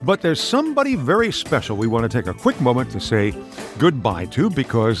But there's somebody very special we want to take a quick moment to say goodbye to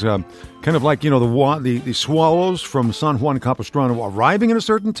because kind of like, the swallows from San Juan Capistrano arriving at a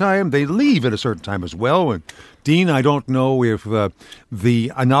certain time, they leave at a certain time as well. And Dean, I don't know if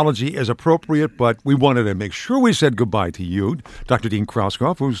the analogy is appropriate, but we wanted to make sure we said goodbye to you, Dr. Dean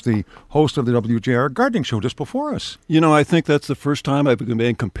Krauskopf, who's the host of the WJR Gardening Show just before us. I think that's the first time I've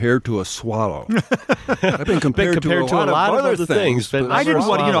been compared to a swallow. I've been compared to a lot of other things. But I didn't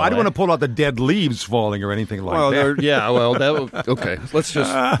want I didn't want to pull out the dead leaves falling or anything like that. Okay. Let's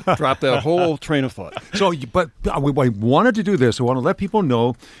just drop that whole train of thought. So, but we wanted to do this. I want to let people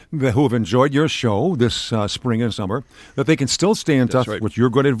know who have enjoyed your show this spring and summer that they can still stay in touch with your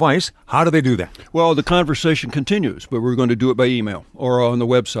good advice. How do they do that? Well, the conversation continues, but we're going to do it by email or on the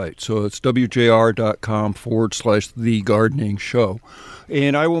website. So it's wjr.com/The Gardening Show.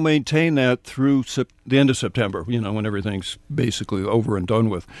 And I will maintain that through the end of September, when everything's basically over and done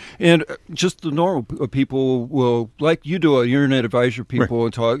with. And just the normal people will, like you do, Internet Advisor people,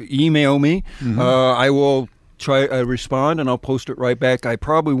 and email me. Mm-hmm. I will respond, and I'll post it right back. I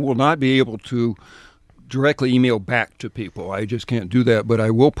probably will not be able to directly email back to people. I just can't do that, but I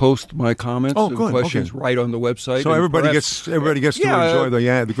will post my comments and questions right on the website. So everybody gets to enjoy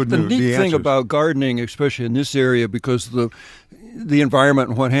the good news. The neat thing about gardening, especially in this area, because the environment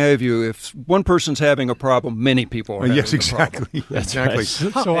and what have you, if one person's having a problem, many people are having a problem. Exactly. Right.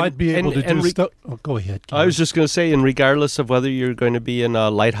 So I'd be able to do stuff. Go ahead. I was just going to say, and regardless of whether you're going to be in a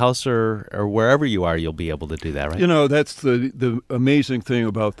lighthouse or wherever you are, you'll be able to do that, right? That's the amazing thing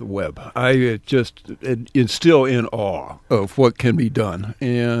about the web. I just am still in awe of what can be done.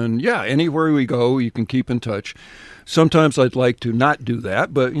 And anywhere we go, you can keep in touch. Sometimes I'd like to not do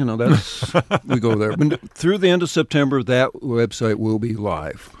that, but, that's we go there. But through the end of September, that website will be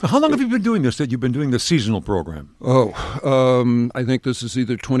live. How long have you been doing this, that you've been doing the seasonal program? I think this is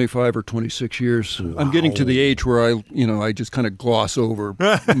either 25 or 26 years. Wow. I'm getting to the age where I just kind of gloss over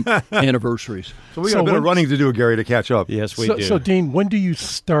anniversaries. So we got a bit of running to do, Gary, to catch up. Yes, we do. So, Dean, when do you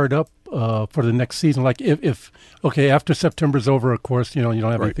start up for the next season? Like if after September's over, of course, you don't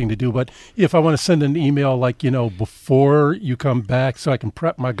have anything to do. But if I want to send an email, before you come back, so I can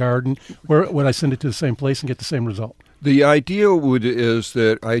prep my garden, where would I send it to the same place and get the same result? The idea is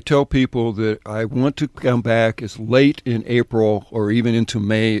that I tell people that I want to come back as late in April or even into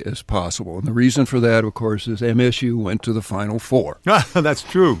May as possible. And the reason for that, of course, is MSU went to the Final Four. That's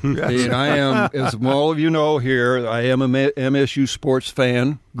true. Yes. And I am, as all of you know here, I am a MSU sports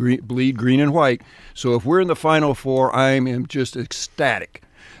fan, bleed green and white. So if we're in the Final Four, I am just ecstatic.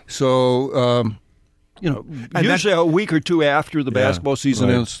 So, usually a week or two after the basketball season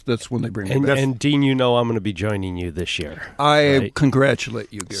ends, that's when they bring me back. And Dean, I'm going to be joining you this year. I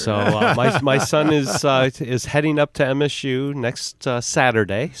congratulate you, Gary. So my son is heading up to MSU next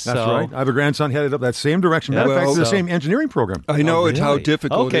Saturday. That's right. I have a grandson headed up that same direction. Matter of fact, the same engineering program. I know it's how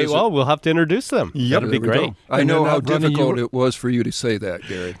difficult it is. Okay, well, we'll have to introduce them. Yep. That'll be great. I know how difficult it was for you to say that,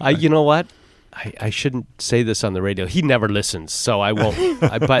 Gary. You know what? I shouldn't say this on the radio. He never listens, so I won't.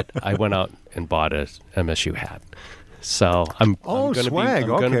 But I went out and bought a MSU hat. So I'm going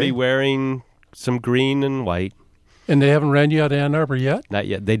to be wearing some green and white. And they haven't ran you out of Ann Arbor yet? Not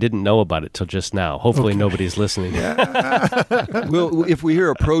yet. They didn't know about it till just now. Hopefully nobody's listening. Well, if we hear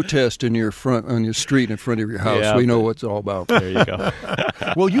a protest on your street in front of your house, we know what it's all about. There you go.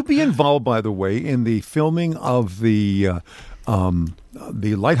 Will you be involved, by the way, in the filming of the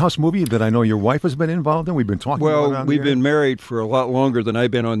Lighthouse movie that I know your wife has been involved in? We've been talking about it on the air. We've been married for a lot longer than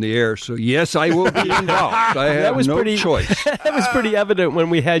I've been on the air, so yes, I will be involved. I have no choice. That was pretty evident when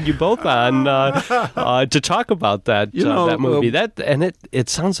we had you both on to talk about that movie. It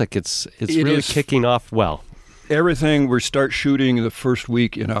sounds like it's really kicking off well. Everything, we start shooting the first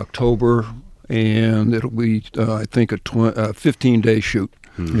week in October, and it'll be, I think, a 15-day shoot.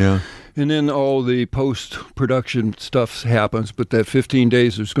 Yeah. And then all the post-production stuff happens, but that 15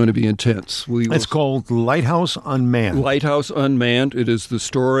 days is going to be intense. It's called Lighthouse Unmanned. Lighthouse Unmanned. It is the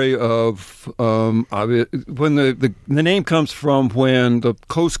story of when the name comes from when the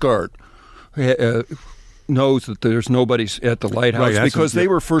Coast Guard knows that there's nobody at the lighthouse because they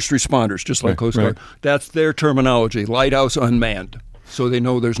were first responders, just like Coast Guard. That's their terminology, Lighthouse Unmanned. So they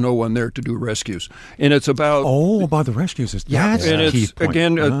know there's no one there to do rescues. And it's about... about the rescues. That's and a key it's, point.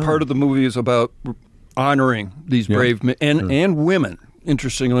 Again, part of the movie is about honoring these brave men and women.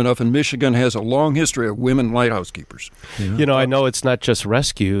 Interestingly enough, and Michigan has a long history of women lighthouse keepers. Yeah. I know it's not just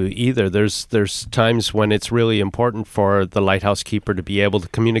rescue either. There's times when it's really important for the lighthouse keeper to be able to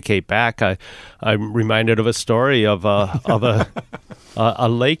communicate back. I'm reminded of a story of a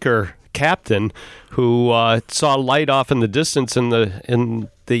Laker captain who saw light off in the distance in the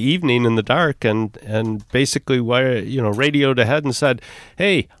evening in the dark, and basically radioed ahead and said,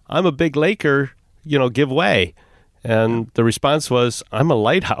 "Hey, I'm a big Laker, give way." And the response was, "I'm a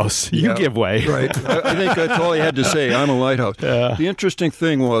lighthouse. You give way." Right. I think that's all he had to say. I'm a lighthouse. Yeah. The interesting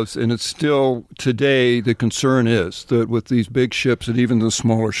thing was, and it's still today, the concern is that with these big ships and even the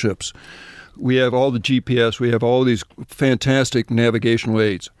smaller ships, we have all the GPS, we have all these fantastic navigational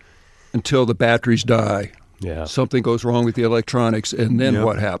aids until the batteries die. Yeah. Something goes wrong with the electronics, and then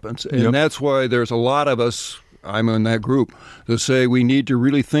what happens? And that's why there's a lot of us, I'm in that group, that say we need to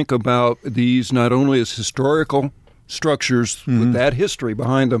really think about these not only as historical structures with that history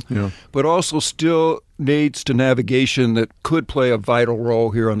behind them, but also still needs to navigation that could play a vital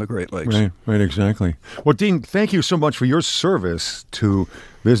role here on the Great Lakes. Right, exactly. Well, Dean, thank you so much for your service to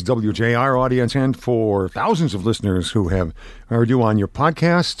this WJR audience and for thousands of listeners who have heard you on your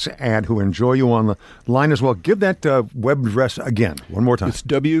podcasts and who enjoy you on the line as well. Give that web address again, one more time. It's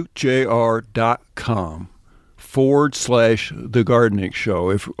WJR.com/The Gardening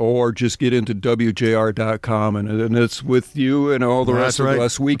Show, or just get into WJR.com, and it's with you and all the rest of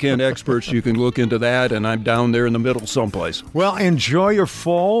us weekend experts. You can look into that, and I'm down there in the middle someplace. Well, enjoy your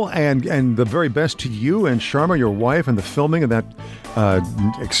fall, and the very best to you and Sharma, your wife, and the filming of that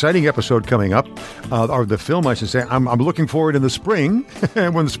exciting episode coming up, or the film, I should say. I'm looking forward in the spring,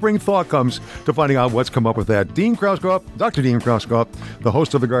 when the spring thaw comes, to finding out what's come up with that. Dean Krauskopf, Dr. Dean Krauskopf, the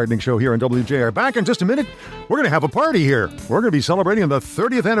host of The Gardening Show here on WJR. Back in just a minute. We're going to have a party here. We're going to be celebrating the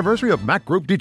 30th anniversary of MacGroup